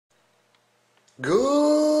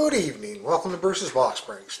Good evening. Welcome to Bruce's Box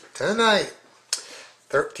Breaks. Tonight,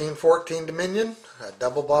 13-14 Dominion, a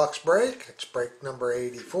double box break. It's break number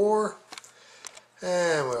 84.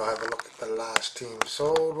 And we'll have a look at the last team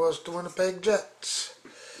sold was the Winnipeg Jets.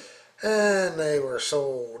 And they were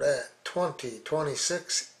sold at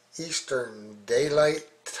 20:26 Eastern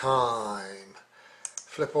Daylight Time.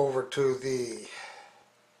 Flip over to the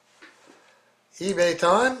eBay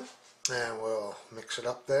time and we'll mix it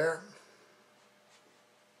up there.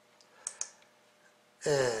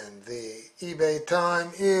 And the eBay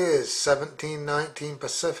time is 17:19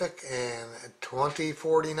 Pacific and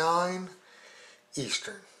 20:49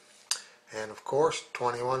 Eastern. And of course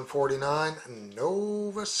 21:49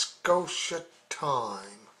 Nova Scotia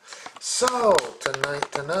time. So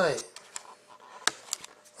tonight.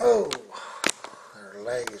 Oh, our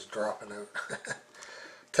leg is dropping out.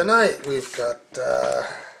 Tonight we've got,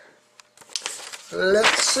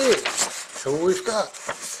 let's see who we've got.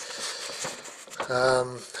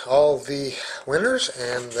 All the winners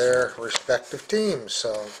and their respective teams.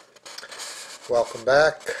 So welcome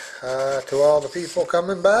back to all the people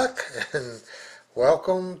coming back, and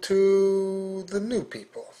welcome to the new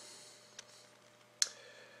people.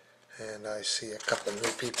 And I see a couple of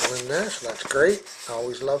new people in there, so that's great. I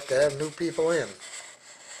always love to have new people in.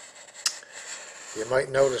 You might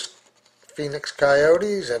notice Phoenix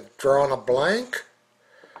Coyotes have drawn a blank.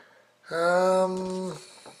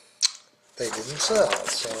 They didn't sell,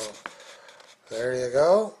 so there you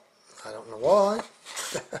go. I don't know why.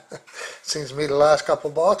 Seems to me the last couple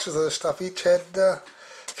boxes of this stuff each had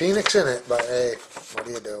Phoenix in it, but hey, what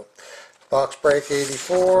do you do? Box break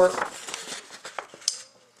 84.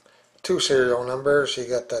 Two serial numbers. You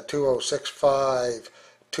got the 2065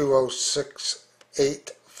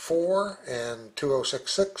 20684 and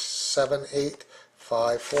 2066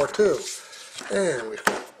 78542. And we've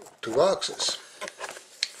got two boxes.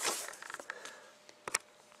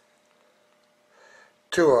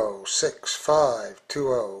 2065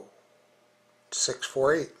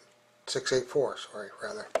 20648 684, sorry,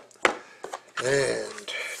 rather.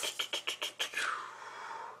 And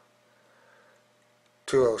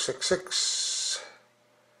 2066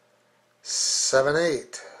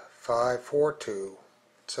 78542.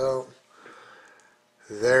 So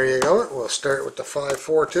there you go. We'll start with the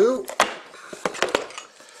 542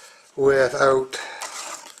 without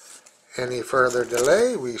any further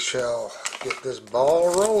delay. We shall get this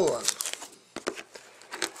ball rolling.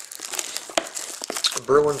 The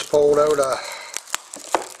Bruins pulled out a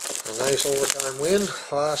nice overtime win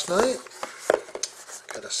last night.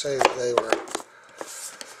 Gotta say that they were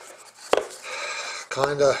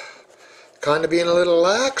kind of being a little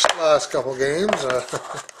lax the last couple games.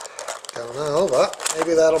 Don't know, but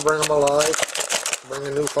maybe that'll bring them alive. Bring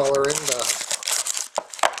a new feller in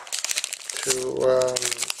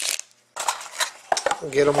to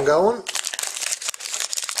get them going.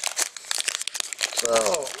 So,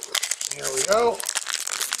 here we go.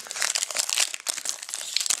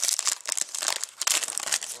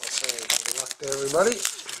 I'll say good luck to everybody.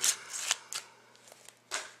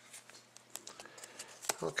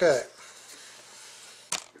 Okay.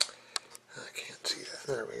 I can't see that.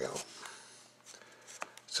 There we go.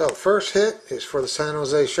 So, the first hit is for the San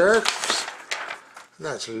Jose Sharks. And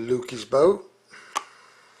that's Lukey's boat.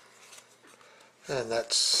 And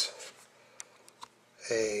that's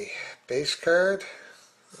a base card.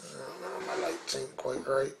 I don't know, my lights ain't quite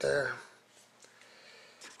right there.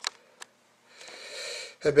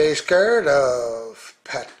 A base card of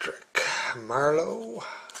Patrick Marleau,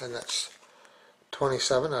 and that's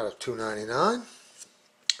 27 out of 299.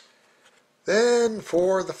 Then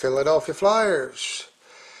for the Philadelphia Flyers,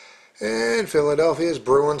 and Philadelphia's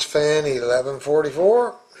Bruins fan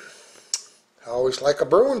 1144. I always like a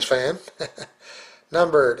Bruins fan.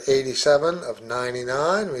 Numbered 87 of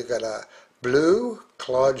 99. We've got a blue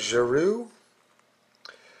Claude Giroux.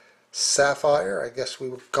 Sapphire, I guess we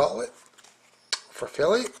would call it, for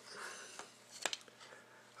Philly.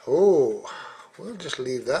 Oh, we'll just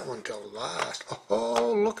leave that one till last.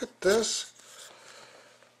 Oh, look at this.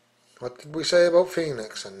 What did we say about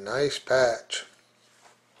Phoenix? A nice patch.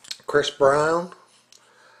 Chris Brown,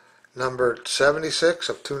 numbered 76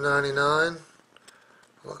 of 299.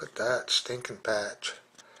 Look at that stinking patch.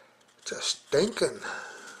 Just stinking.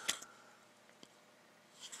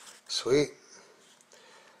 Sweet.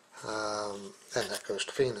 And that goes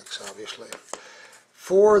to Phoenix, obviously.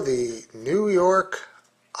 For the New York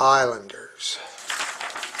Islanders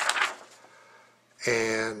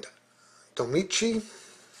and Domichi,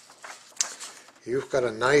 you've got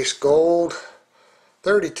a nice gold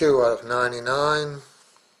 32 out of 99,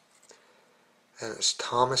 and it's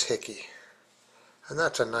Thomas Hickey. And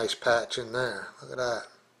that's a nice patch in there. Look at that.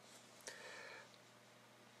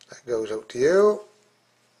 That goes out to you.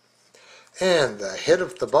 And the hit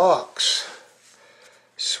of the box.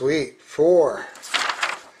 Sweet. 4.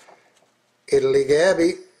 Italy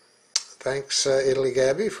Gabby. Thanks, Italy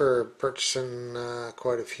Gabby, for purchasing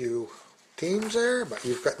quite a few teams there. But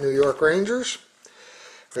you've got New York Rangers.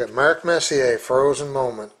 We have Mark Messier, Frozen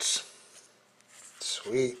Moments.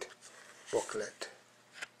 Sweet. Booklet.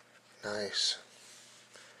 Nice.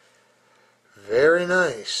 Very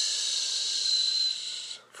nice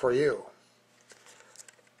for you.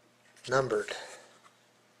 Numbered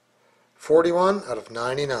 41 out of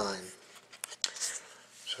 99.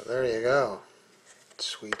 So there you go.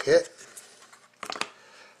 Sweet hit.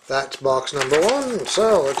 That's box number 1.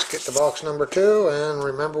 So let's get to box number 2 and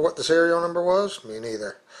remember what the serial number was? Me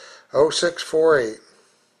neither. 0648.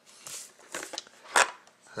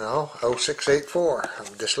 No, 0684. I'm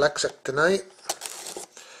dyslexic tonight.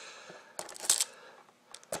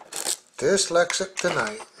 Dyslexic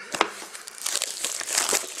tonight.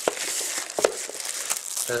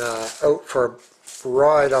 And out for a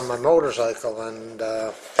ride on my motorcycle, and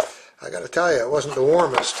I got to tell you, it wasn't the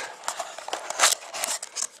warmest.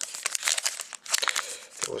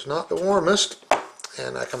 It was not the warmest,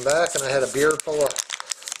 and I come back and I had a beard full of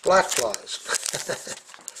black flies.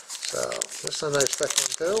 So this is a nice thick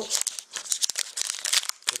one too.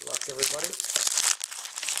 Good luck, everybody.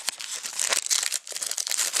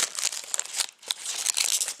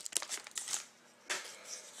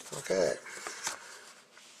 Okay.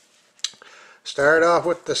 Start off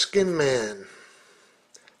with the Skin Man,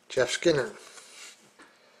 Jeff Skinner.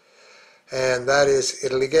 And that is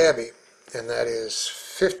Italy Gabby. And that is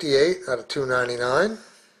 58 out of 299.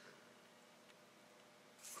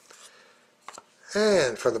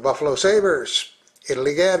 And for the Buffalo Sabres,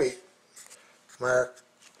 Italy Gabby, Mark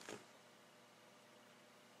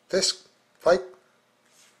Fisk,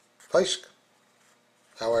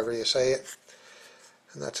 however you say it.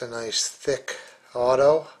 And that's a nice thick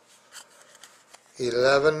auto.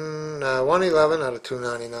 111 out of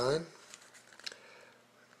 299.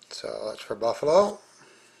 So that's for Buffalo.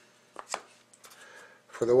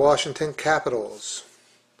 For the Washington Capitals,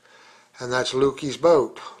 and that's Lukey's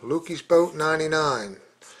Boat. Lukey's Boat 99.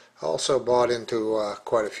 Also bought into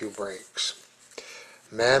quite a few breaks.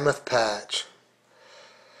 Mammoth Patch.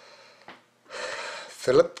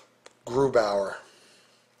 Philip Grubauer.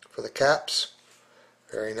 For the Caps.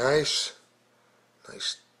 Very nice.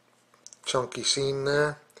 Nice chunky seam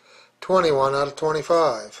there. 21 out of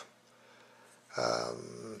 25.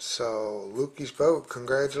 So Lukey's Boat,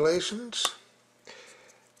 congratulations.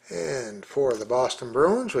 And for the Boston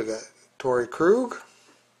Bruins, we got Torrey Krug,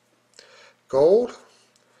 gold,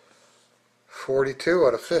 42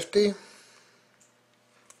 out of 50.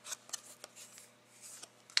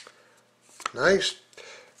 Nice.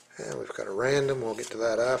 And we've got a random, we'll get to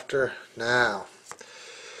that after. Now,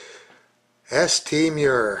 S.T.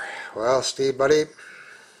 Muir. Well, Steve, buddy,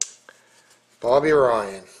 Bobby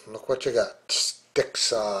Ryan, look what you got. Stick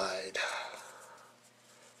side.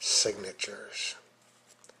 Signatures.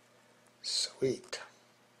 Sweet.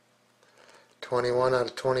 21 out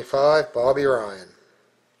of 25, Bobby Ryan.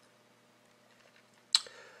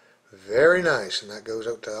 Very nice, and that goes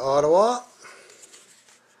out to Ottawa.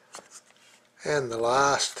 And the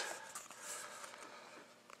last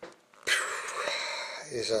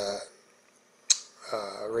is a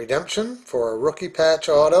redemption for a rookie patch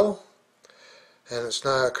auto, and it's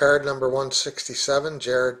now card number 167,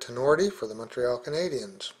 Jared Tenorti for the Montreal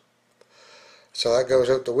Canadiens. So that goes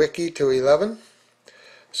out to Wiki 211.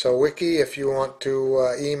 So Wiki, if you want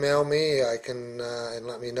to email me, I can and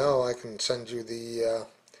let me know. I can send you the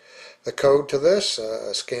code to this,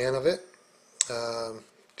 a scan of it.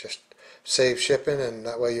 Just save shipping, and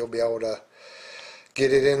that way you'll be able to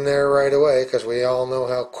get it in there right away, because we all know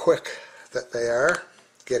how quick that they are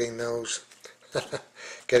getting those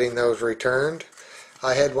getting those returned.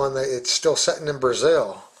 I had one that it's still sitting in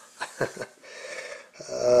Brazil.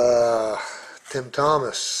 Tim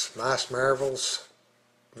Thomas, Mass Marvels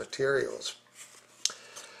Materials,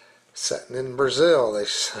 sitting in Brazil. They,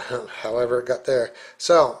 however it got there.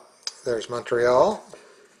 So there's Montreal,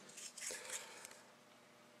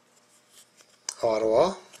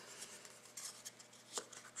 Ottawa,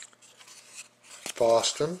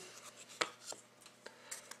 Boston,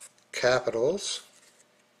 Capitals,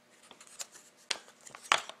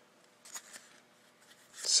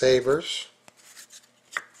 Sabres,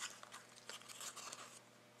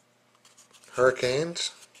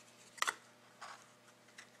 Hurricanes,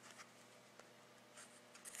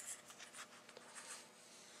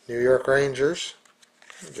 New York Rangers.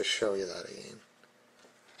 Let me just show you that again.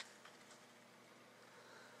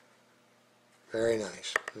 very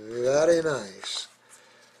nice. Very nice.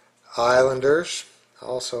 Islanders,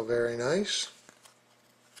 also very nice.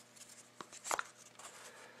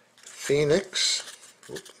 Phoenix,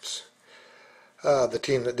 oops, the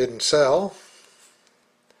team that didn't sell.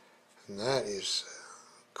 And that is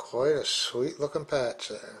quite a sweet looking patch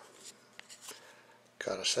there.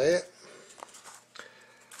 Gotta say it.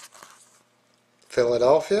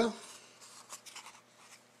 Philadelphia.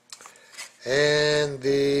 And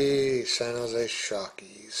the San Jose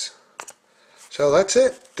Shockies. So that's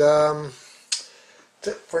it. That's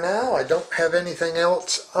it for now. I don't have anything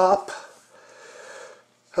else up.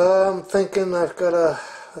 I'm thinking I've got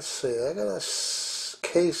let's see, I got a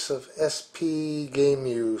case of SP Game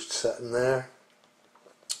Used sitting there.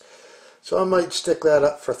 So I might stick that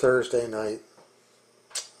up for Thursday night.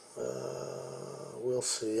 We'll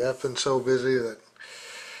see. I've been so busy that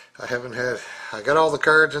I got all the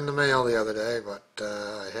cards in the mail the other day, but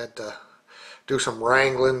I had to do some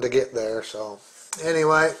wrangling to get there. So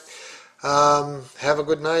anyway, have a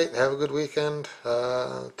good night, have a good weekend.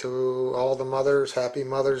 To all the mothers, happy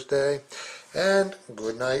Mother's Day, and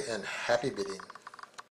good night and happy bidding.